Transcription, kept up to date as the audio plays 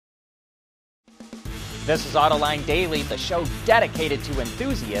This is Autoline Daily, the show dedicated to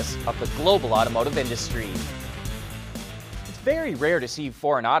enthusiasts of the global automotive industry. It's very rare to see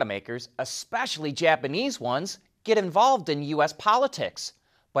foreign automakers, especially Japanese ones, get involved in U.S. politics.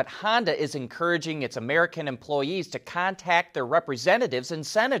 But Honda is encouraging its American employees to contact their representatives and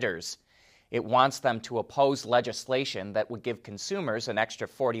senators. It wants them to oppose legislation that would give consumers an extra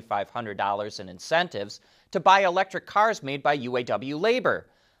 $4,500 in incentives to buy electric cars made by UAW labor.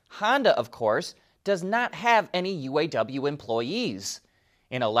 Honda, of course, does not have any UAW employees.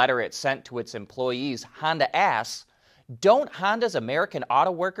 In a letter it sent to its employees, Honda asks, "Don't Honda's American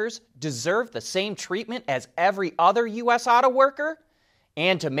auto workers deserve the same treatment as every other U.S. auto worker?"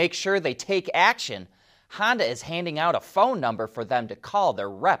 And to make sure they take action, Honda is handing out a phone number for them to call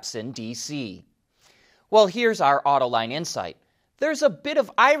their reps in D.C. Well, here's our Autoline insight. There's a bit of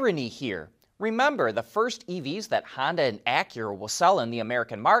irony here. Remember, the first EVs that Honda and Acura will sell in the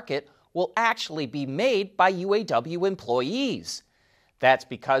American market will actually be made by UAW employees. That's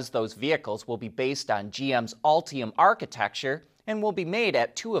because those vehicles will be based on GM's Ultium architecture and will be made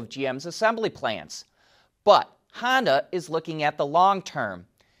at two of GM's assembly plants. But Honda is looking at the long term.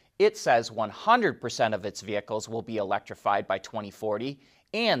 It says 100% of its vehicles will be electrified by 2040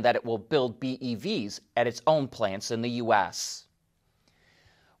 and that it will build BEVs at its own plants in the U.S.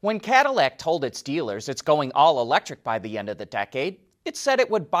 When Cadillac told its dealers it's going all electric by the end of the decade, it said it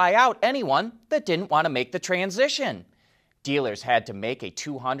would buy out anyone that didn't want to make the transition. Dealers had to make a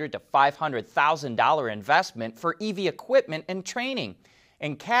 $200,000 to $500,000 investment for EV equipment and training,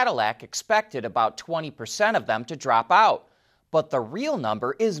 and Cadillac expected about 20% of them to drop out. But the real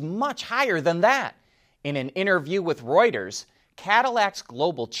number is much higher than that. In an interview with Reuters, Cadillac's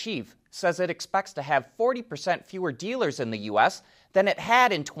global chief says it expects to have 40% fewer dealers in the U.S. than it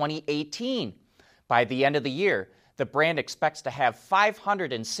had in 2018. By the end of the year, the brand expects to have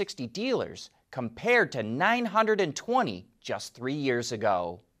 560 dealers compared to 920 just 3 years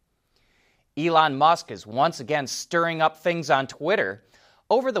ago. Elon Musk is once again stirring up things on Twitter.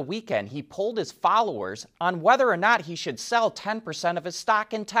 Over the weekend, he polled his followers on whether or not he should sell 10% of his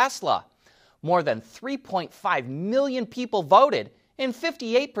stock in Tesla. More than 3.5 million people voted, and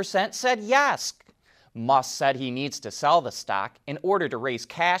 58% said yes. Musk said he needs to sell the stock in order to raise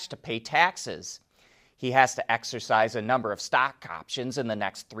cash to pay taxes. He has to exercise a number of stock options in the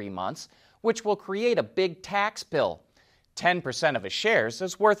next 3 months, which will create a big tax bill. 10% of his shares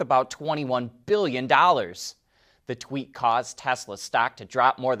is worth about $21 billion. The tweet caused Tesla stock to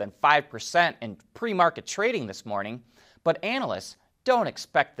drop more than 5% in pre-market trading this morning, but analysts don't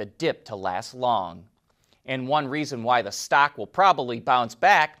expect the dip to last long. And one reason why the stock will probably bounce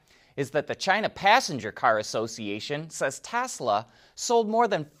back is that the China Passenger Car Association says Tesla sold more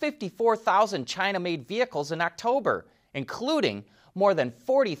than 54,000 China-made vehicles in October, including more than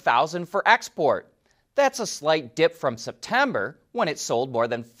 40,000 for export. That's a slight dip from September, when it sold more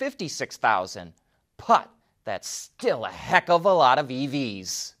than 56,000. But that's still a heck of a lot of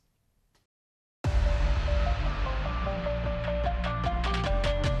EVs.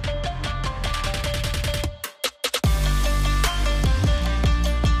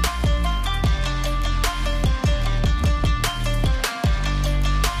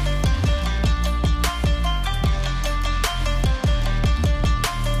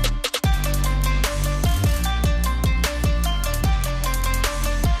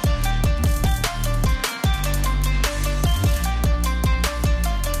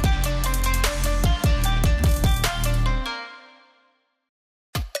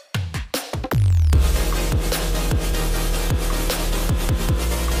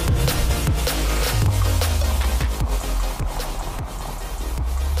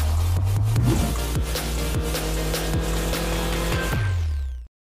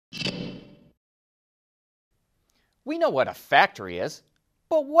 We know what a factory is,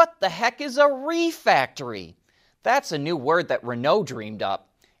 but what the heck is a refactory? That's a new word that Renault dreamed up.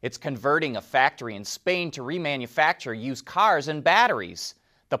 It's converting a factory in Spain to remanufacture used cars and batteries.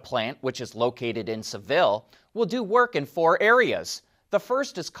 The plant, which is located in Seville, will do work in 4 areas. The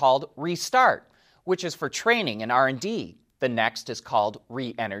first is called Restart, which is for training and R&D. The next is called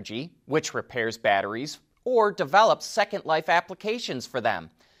Re-Energy, which repairs batteries or develops second life applications for them.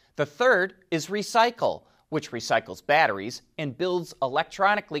 The third is Recycle, which recycles batteries and builds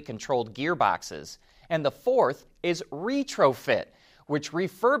electronically controlled gearboxes. And the fourth is Retrofit, which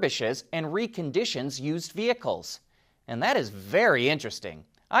refurbishes and reconditions used vehicles. And that is very interesting.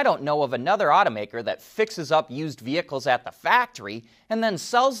 I don't know of another automaker that fixes up used vehicles at the factory and then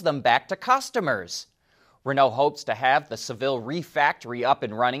sells them back to customers. Renault hopes to have the Seville refactory up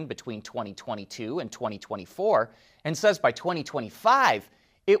and running between 2022 and 2024 and says by 2025,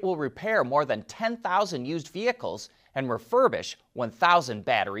 It will repair more than 10,000 used vehicles and refurbish 1,000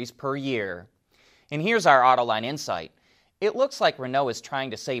 batteries per year. And here's our Autoline insight. It looks like Renault is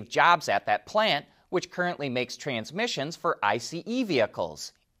trying to save jobs at that plant, which currently makes transmissions for ICE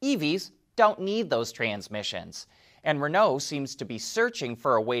vehicles. EVs don't need those transmissions. And Renault seems to be searching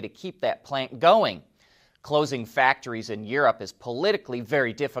for a way to keep that plant going. Closing factories in Europe is politically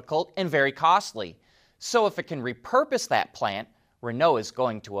very difficult and very costly. So if it can repurpose that plant, Renault is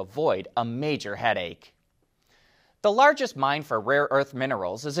going to avoid a major headache. The largest mine for rare earth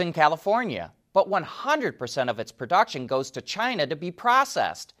minerals is in California, but 100% of its production goes to China to be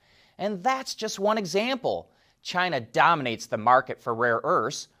processed. And that's just one example. China dominates the market for rare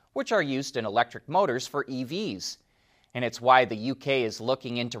earths, which are used in electric motors for EVs. And it's why the UK is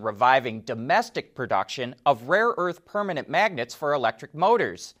looking into reviving domestic production of rare earth permanent magnets for electric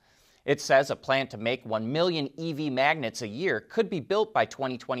motors. It says a plant to make 1 million EV magnets a year could be built by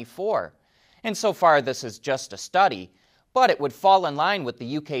 2024. And so far this is just a study, but it would fall in line with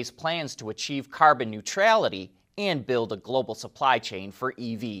the UK's plans to achieve carbon neutrality and build a global supply chain for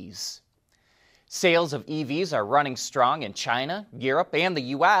EVs. Sales of EVs are running strong in China, Europe, and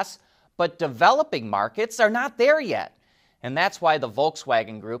the US, but developing markets are not there yet. And that's why the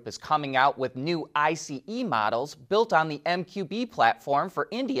Volkswagen Group is coming out with new ICE models built on the MQB platform for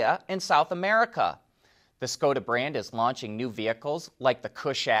India and South America. The Skoda brand is launching new vehicles like the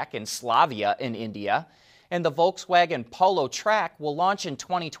Kushaq and Slavia in India, and the Volkswagen Polo Track will launch in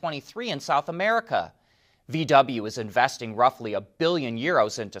 2023 in South America. VW is investing roughly €1 billion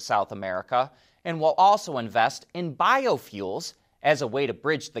into South America and will also invest in biofuels as a way to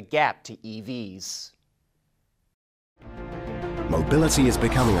bridge the gap to EVs. Mobility is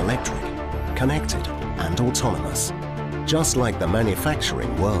becoming electric, connected and autonomous, just like the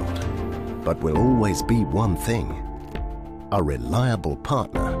manufacturing world. But will always be one thing: a reliable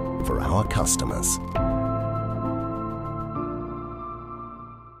partner for our customers.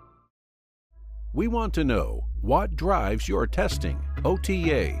 We want to know what drives your testing.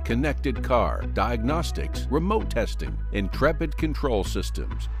 OTA, connected car, diagnostics, remote testing. Intrepid Control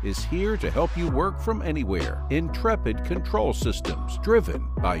Systems is here to help you work from anywhere. Intrepid Control Systems, driven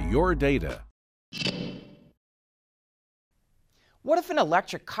by your data. What if an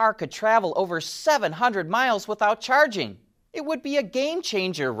electric car could travel over 700 miles without charging? It would be a game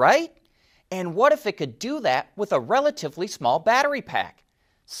changer, right? And what if it could do that with a relatively small battery pack?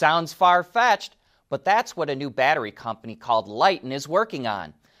 Sounds far-fetched, but that's what a new battery company called Lyten is working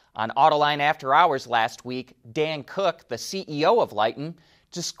on. On Autoline After Hours last week, Dan Cook, the CEO of Lyten,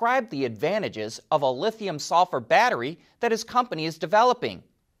 described the advantages of a lithium-sulfur battery that his company is developing.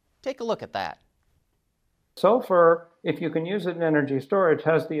 Take a look at that. Sulfur, if you can use it in energy storage,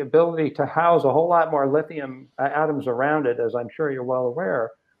 has the ability to house a whole lot more lithium atoms around it, as I'm sure you're well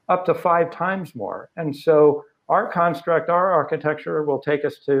aware, up to 5 times more. And so our construct, our architecture will take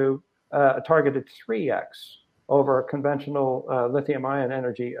us to a targeted 3x over conventional lithium-ion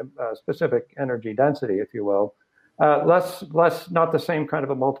energy, specific energy density, if you will. Less, not the same kind of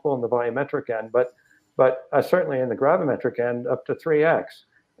a multiple in the volumetric end, but certainly in the gravimetric end, up to 3x.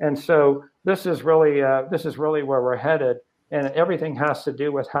 And so this is really where we're headed, and everything has to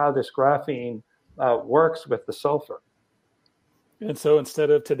do with how this graphene works with the sulfur. And so instead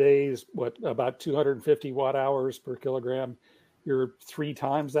of today's, about 250 watt hours per kilogram, you're 3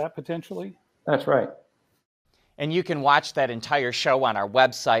 times that potentially? That's right. And you can watch that entire show on our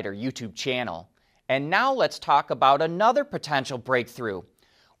website or YouTube channel. And now let's talk about another potential breakthrough.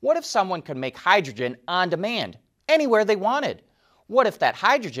 What if someone could make hydrogen on demand, anywhere they wanted? What if that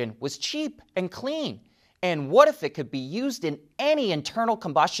hydrogen was cheap and clean? And what if it could be used in any internal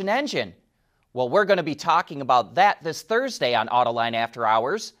combustion engine? Well, we're going to be talking about that this Thursday on Autoline After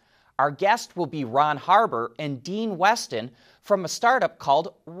Hours. Our guest will be Ron Harber and Dean Weston from a startup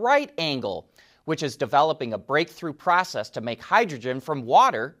called Right Angle, which is developing a breakthrough process to make hydrogen from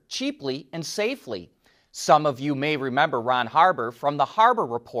water cheaply and safely. Some of you may remember Ron Harber from the Harber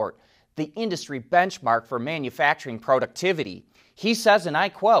Report, the industry benchmark for manufacturing productivity. He says, and I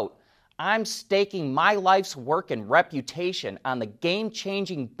quote, "I'm staking my life's work and reputation on the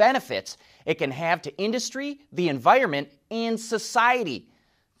game-changing benefits it can have to industry, the environment, and society."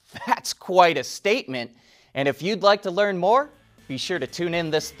 That's quite a statement. And if you'd like to learn more, be sure to tune in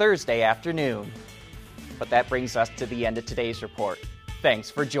this Thursday afternoon. But that brings us to the end of today's report. Thanks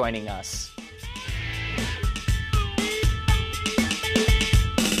for joining us.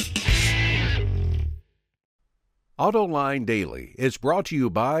 Autoline Daily is brought to you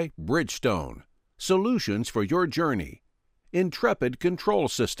by Bridgestone, solutions for your journey. Intrepid Control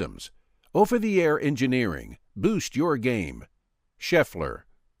Systems, over-the-air engineering, boost your game. Schaeffler,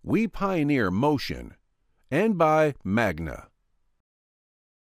 We pioneer motion. And by Magna.